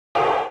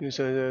You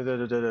said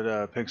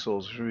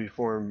pixels should be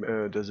formed.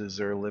 Is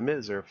there a limit?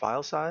 Is there a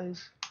file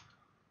size?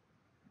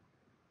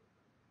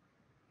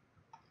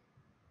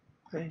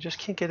 You just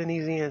can't get an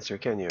easy answer,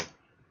 can you?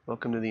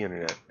 Welcome to the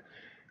internet.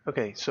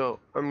 Okay, so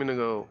I'm gonna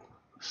go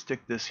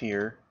stick this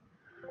here.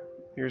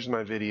 Here's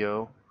my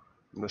video.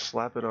 I'm gonna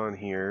slap it on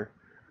here.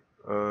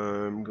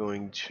 I'm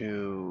going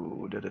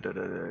to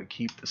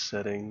keep the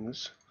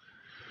settings.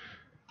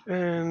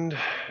 And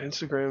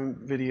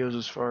Instagram videos,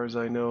 as far as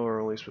I know, are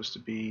only supposed to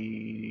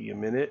be a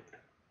minute.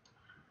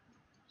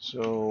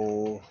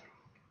 So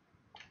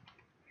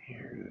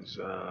here's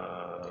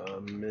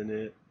a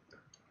minute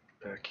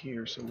back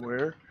here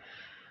somewhere.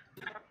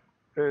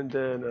 And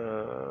then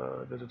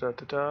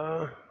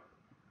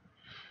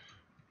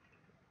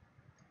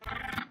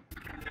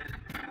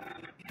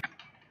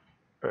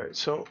Alright,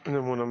 so and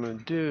then what I'm going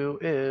to do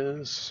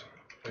is,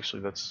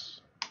 actually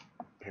that's,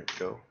 here we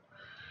go.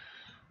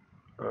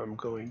 I'm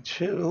going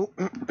to,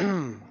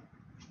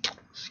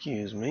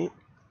 excuse me,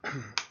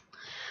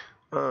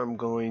 I'm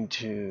going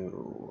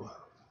to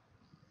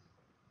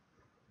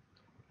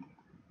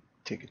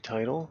take a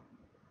title,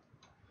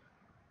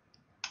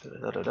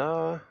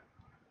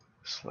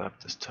 slap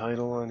this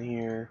title on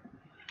here,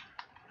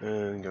 and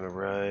I'm going to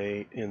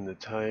write in the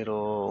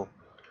title,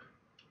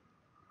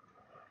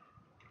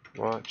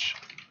 watch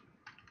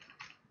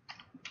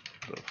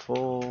the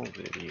full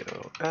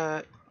video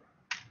at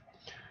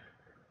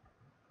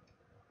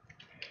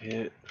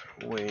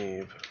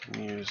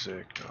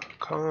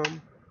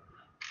hitwavemusic.com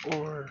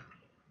or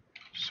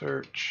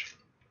search,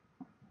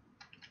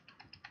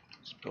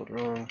 spelled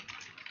wrong,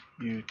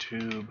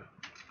 YouTube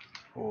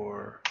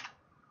for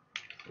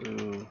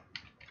Mona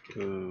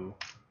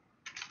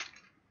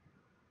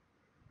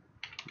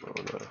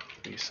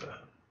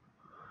Lisa.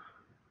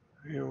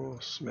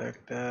 We'll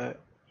smack that,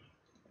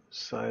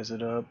 size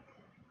it up,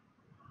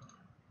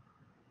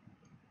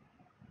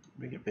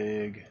 make it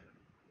big,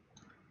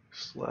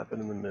 slap it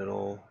in the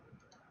middle,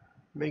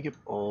 make it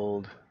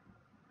bold,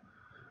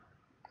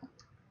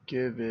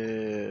 give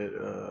it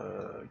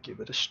a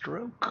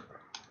stroke,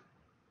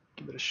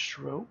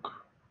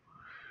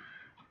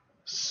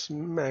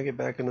 smack it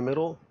back in the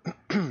middle,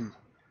 and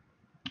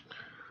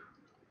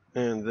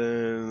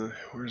then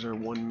where's our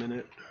 1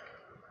 minute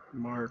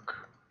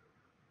mark?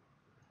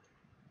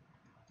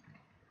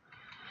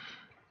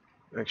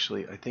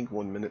 Actually, I think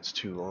 1 minute's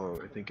too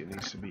long. I think it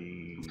needs to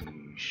be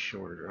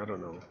shorter. I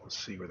don't know. Let's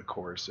see where the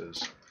chorus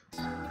is.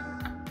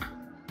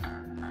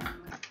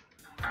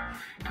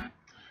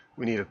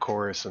 We need a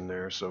chorus in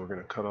there, so we're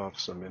going to cut off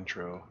some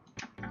intro.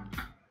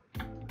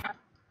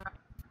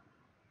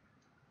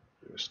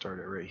 We'll start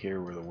it right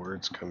here where the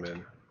words come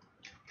in.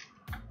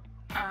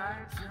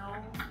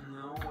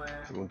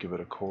 And we'll give it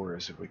a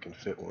chorus if we can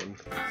fit one.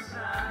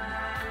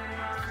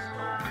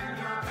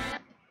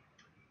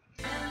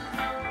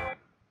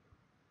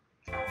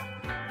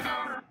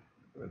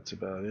 That's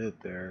about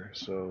it there,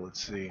 so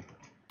let's see.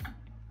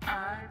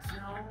 I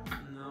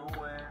don't know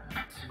where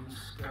to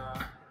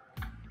start.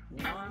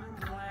 One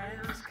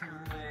glance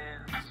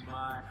commands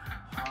my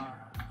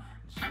heart,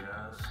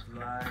 just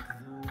like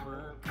the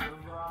work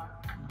of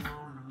art,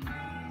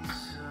 Mona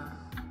Lisa.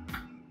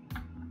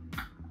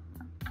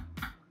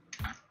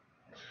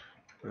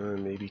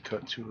 Maybe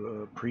cut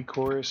to a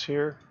pre-chorus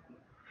here.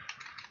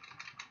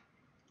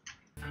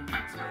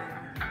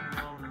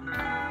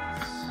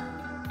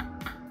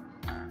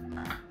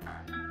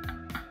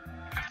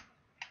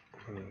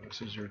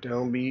 This is your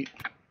downbeat.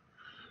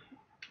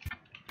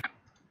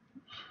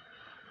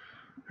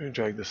 I'm going to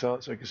drag this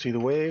out so I can see the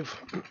wave.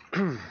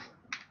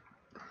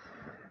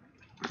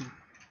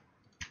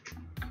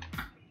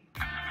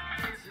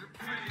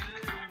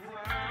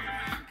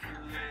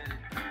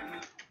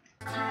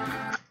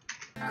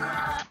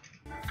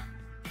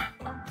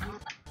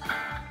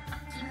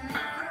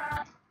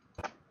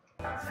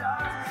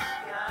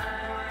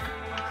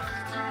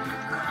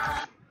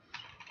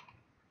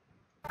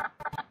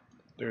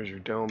 There's your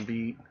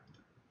downbeat.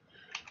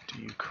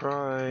 Do you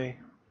cry?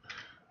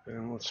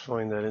 And let's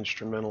find that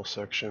instrumental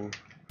section.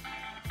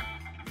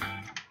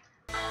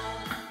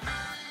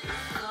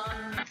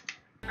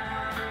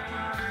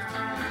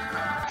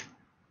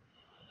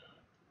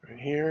 Right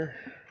here.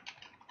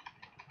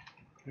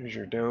 There's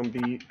your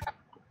downbeat.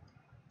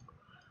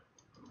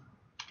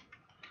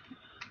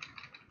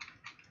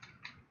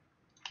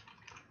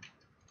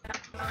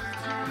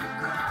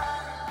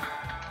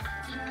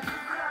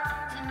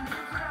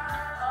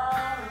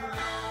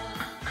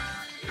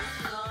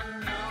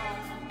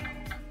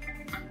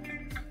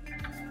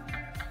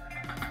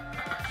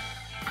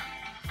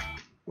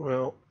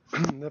 Well,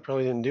 that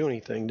probably didn't do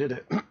anything, did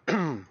it?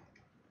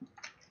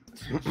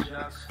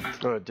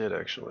 Oh, it did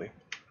actually.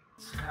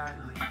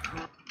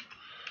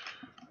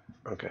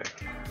 Okay.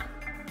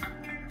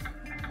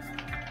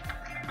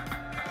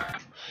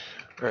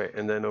 Alright,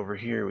 and then over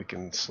here we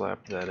can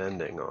slap that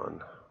ending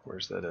on.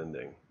 Where's that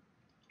ending?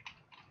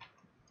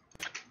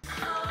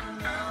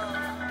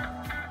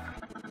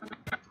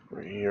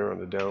 Right here on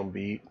the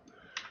downbeat.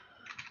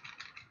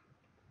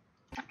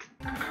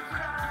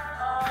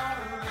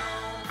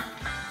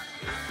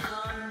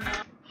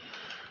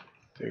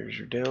 There's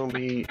your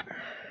downbeat,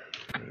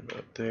 right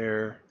about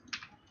there.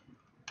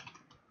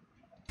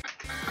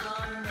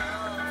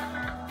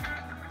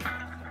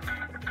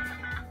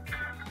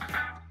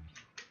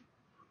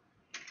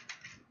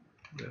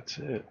 That's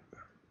it.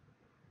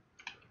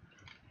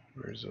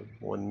 There's a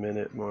 1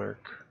 minute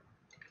mark.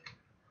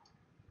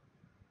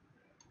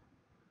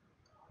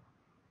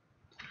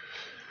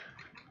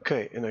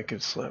 Okay, and I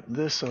could slap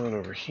this on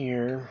over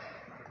here,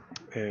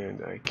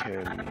 and I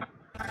can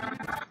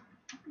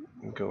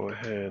go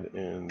ahead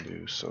and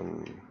do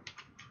some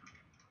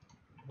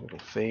little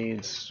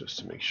fades just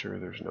to make sure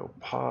there's no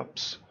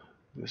pops.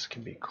 This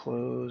can be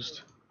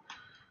closed.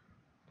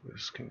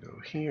 This can go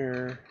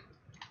here.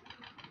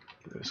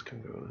 This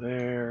can go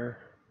there.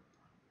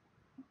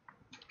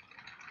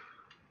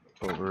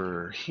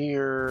 Over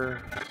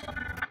here.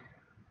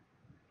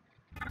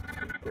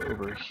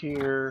 Over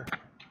here.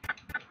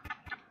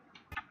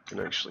 And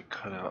actually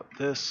cut out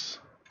this.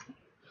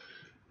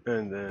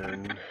 And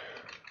then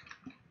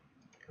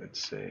I'd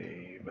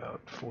say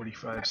about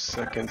 45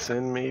 seconds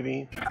in,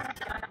 maybe.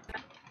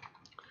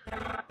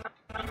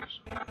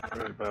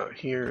 Right about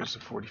here is the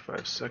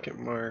 45-second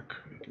mark.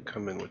 You can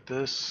come in with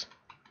this.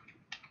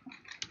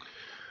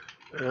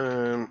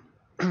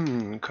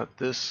 Cut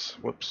this.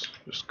 Whoops,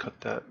 just cut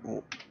that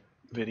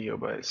video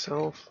by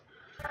itself.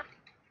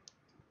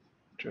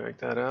 Drag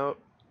that out.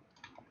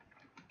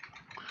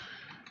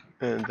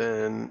 And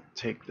then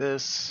take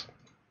this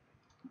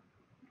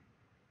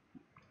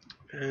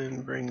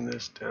and bring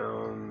this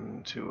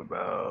down to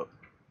about,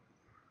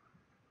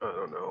 I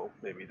don't know,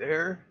 maybe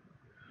there.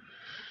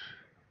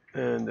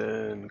 And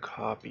then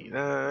copy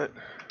that,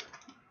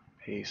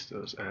 paste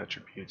those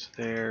attributes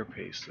there,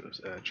 paste those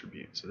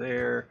attributes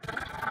there.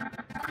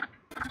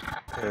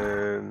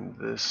 And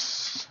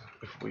this,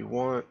 if we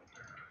want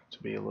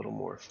to be a little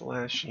more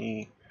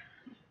flashy,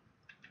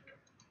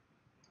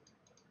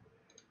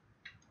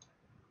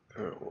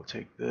 we'll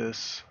take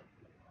this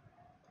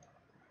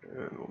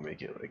and we'll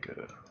make it like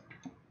a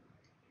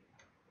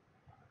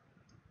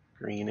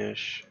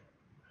greenish,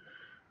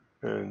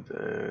 and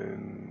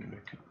then we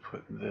could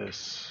put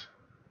this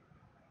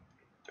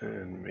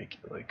and make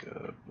it like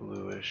a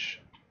bluish,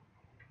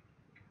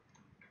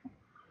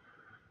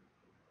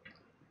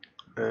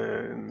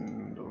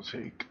 and we'll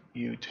take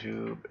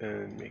YouTube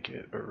and make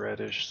it a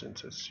reddish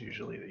since it's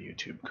usually the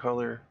YouTube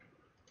color,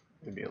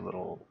 maybe a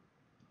little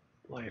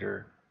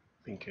lighter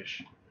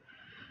pinkish.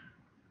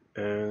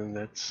 And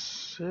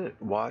that's it.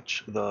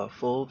 Watch the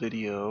full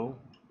video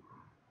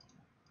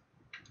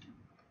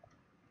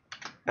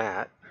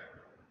at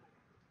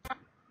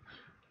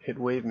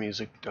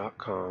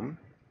hitwavemusic.com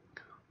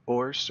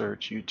or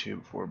search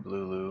YouTube for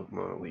Blue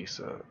Mona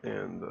Lisa,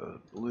 and the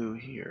blue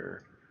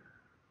here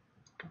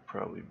could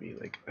probably be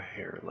like a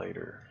hair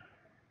lighter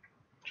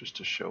just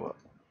to show up,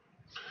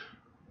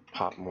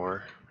 pop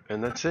more,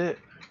 and that's it.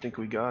 I think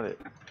we got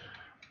it.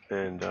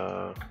 And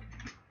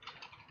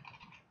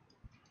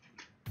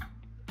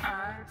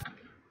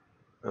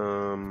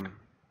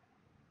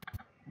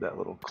that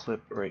little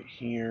clip right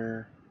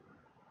here,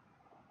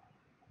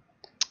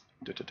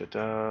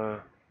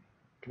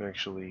 can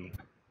actually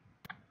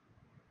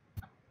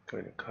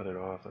kind of cut it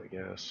off, I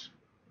guess,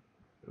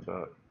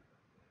 about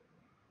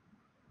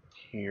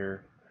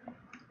here.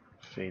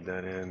 Fade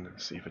that in,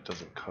 see if it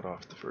doesn't cut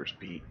off the first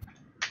beat.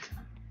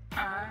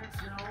 I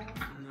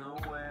don't know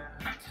where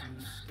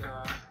to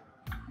start.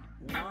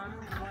 One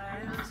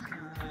glance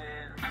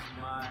commands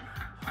my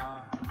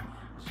heart,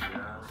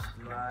 just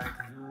like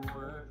the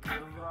work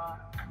of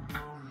art,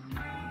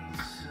 Mona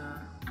Lisa.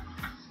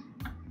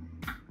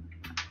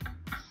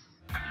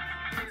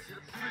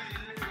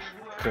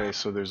 Okay,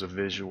 so there's a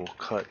visual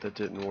cut that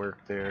didn't work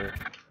there.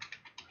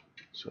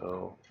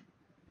 So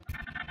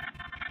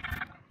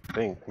I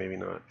think maybe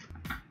not.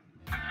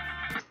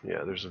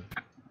 Yeah, there's a,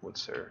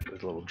 what's there?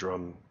 There's a little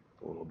drum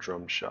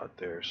shot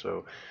there.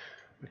 So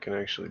we can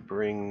actually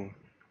bring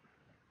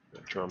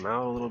the drum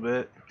out a little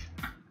bit.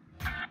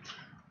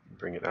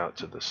 Bring it out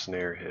to the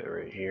snare hit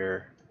right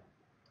here.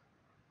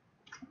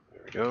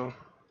 There we go.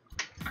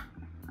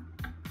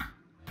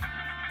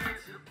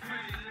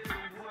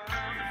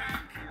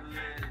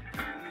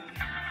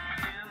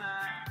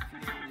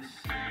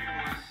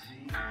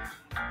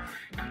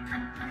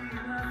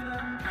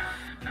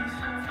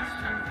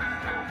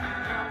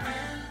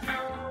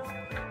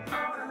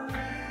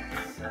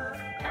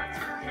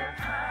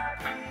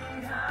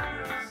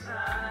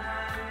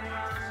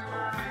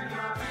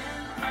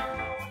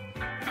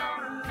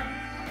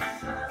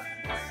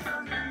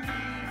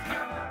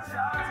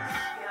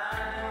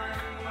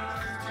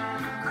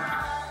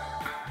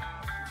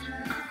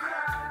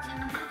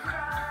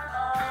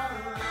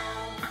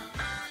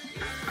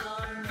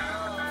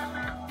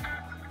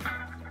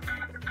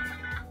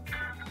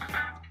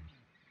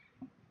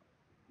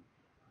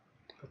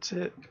 That's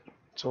it.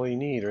 That's all you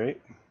need,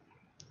 right?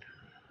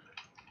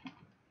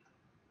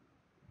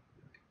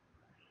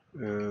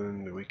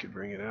 And we could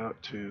bring it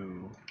out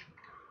to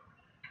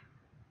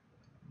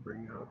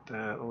bring out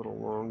that a little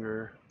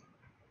longer.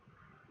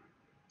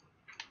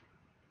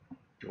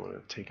 You want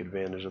to take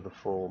advantage of the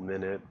full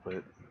minute,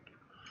 but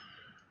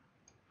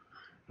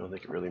don't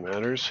think it really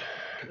matters.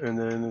 And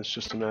then it's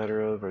just a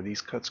matter of, are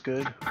these cuts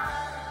good?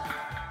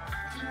 That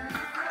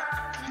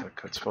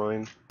cut's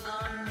fine.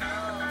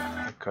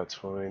 That cut's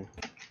fine.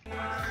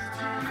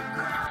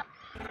 I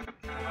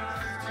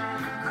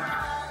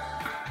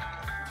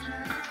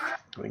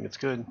think it's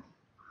good.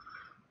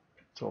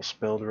 It's all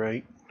spelled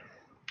right.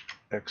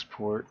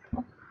 Export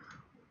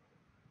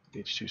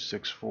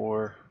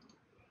H.264.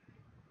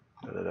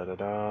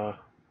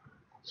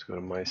 Let's go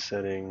to my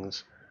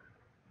settings,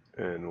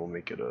 and we'll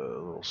make it a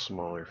little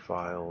smaller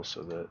file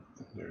so that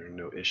there are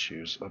no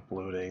issues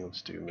uploading.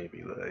 Let's do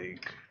maybe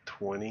like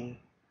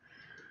 20.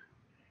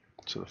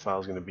 So the file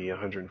is going to be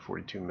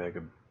 142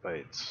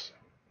 megabytes.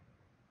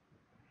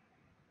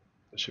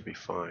 That should be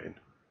fine.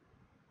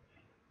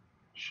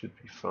 Should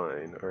be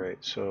fine. Alright,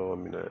 so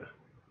I'm going to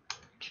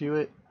queue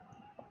it.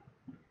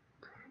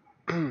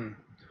 And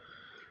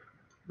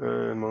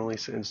Mona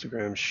Lisa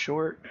Instagram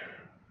short.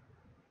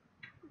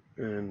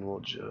 And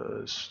we'll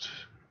just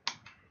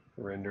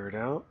render it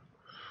out.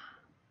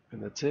 And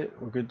that's it.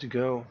 We're good to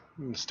go.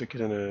 I'm going to stick it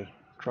in a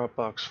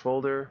Dropbox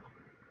folder.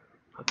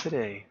 Not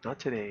today. Not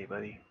today,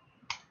 buddy.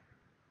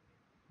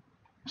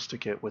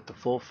 Stick it with the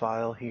full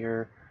file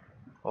here.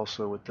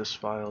 Also with this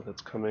file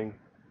that's coming.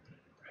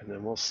 And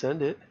then we'll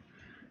send it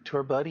to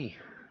our buddy.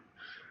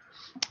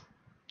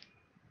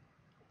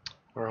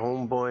 Our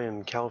homeboy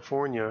in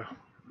California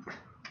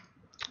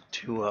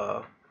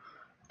to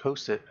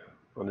post it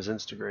on his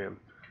Instagram.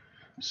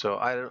 So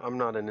I'm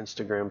not an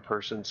Instagram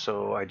person,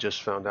 so I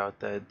just found out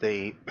that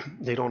they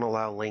don't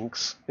allow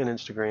links in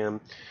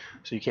Instagram.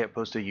 So you can't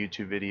post a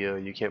YouTube video,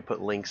 you can't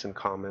put links in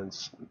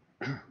comments.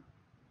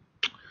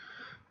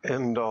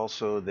 And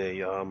also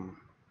they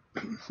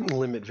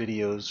limit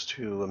videos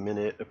to a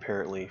minute,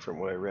 apparently, from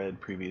what I read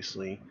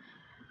previously.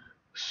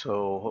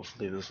 So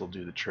hopefully this will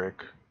do the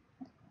trick.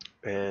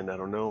 And I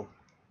don't know,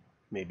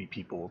 maybe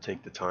people will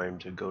take the time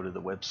to go to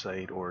the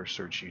website or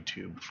search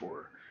YouTube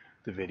for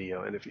the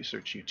video. And if you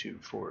search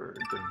YouTube for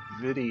the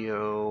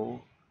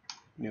video,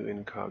 new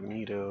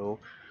incognito,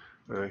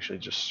 or actually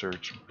just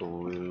search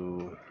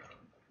blue.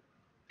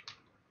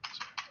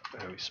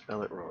 I always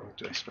spell it wrong.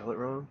 Did I spell it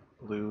wrong?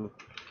 Blue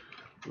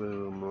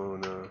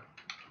Mona.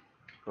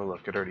 Oh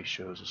look, it already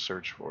shows a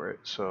search for it.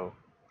 So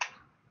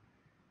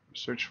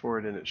search for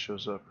it and it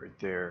shows up right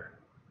there.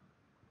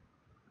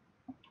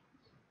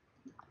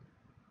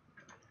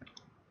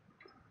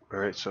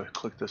 Alright, so I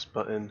click this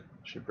button,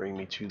 should bring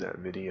me to that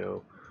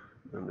video.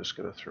 I'm just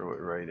going to throw it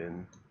right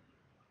in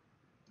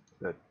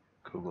that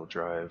Google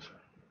Drive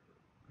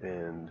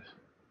and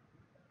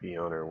be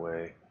on our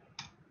way.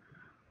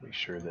 Make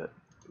sure that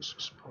this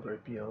is spelled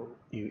right.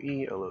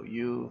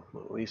 B-L-U-E-L-O-U,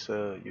 Mona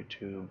Lisa,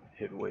 YouTube,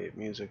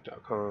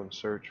 hitwavemusic.com,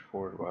 search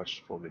for watch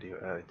the full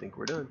video. I think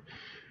we're done.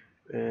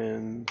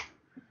 And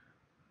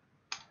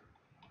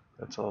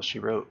that's all she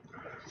wrote.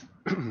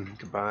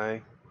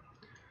 Goodbye.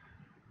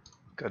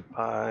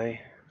 Goodbye.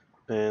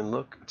 And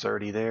look, it's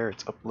already there.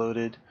 It's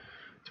uploaded.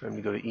 Time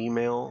to go to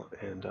email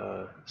and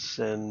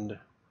send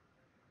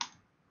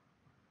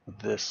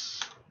this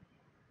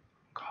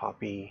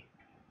copy,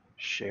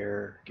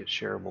 share, get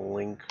shareable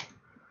link.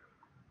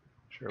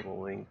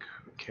 Shareable link.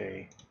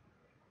 Okay.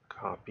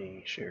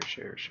 Copy,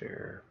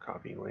 share,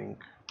 copy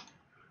link.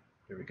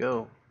 There we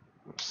go.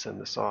 Let's send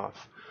this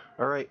off.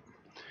 All right.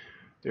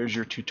 There's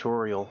your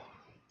tutorial.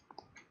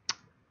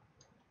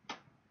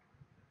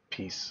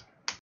 Peace.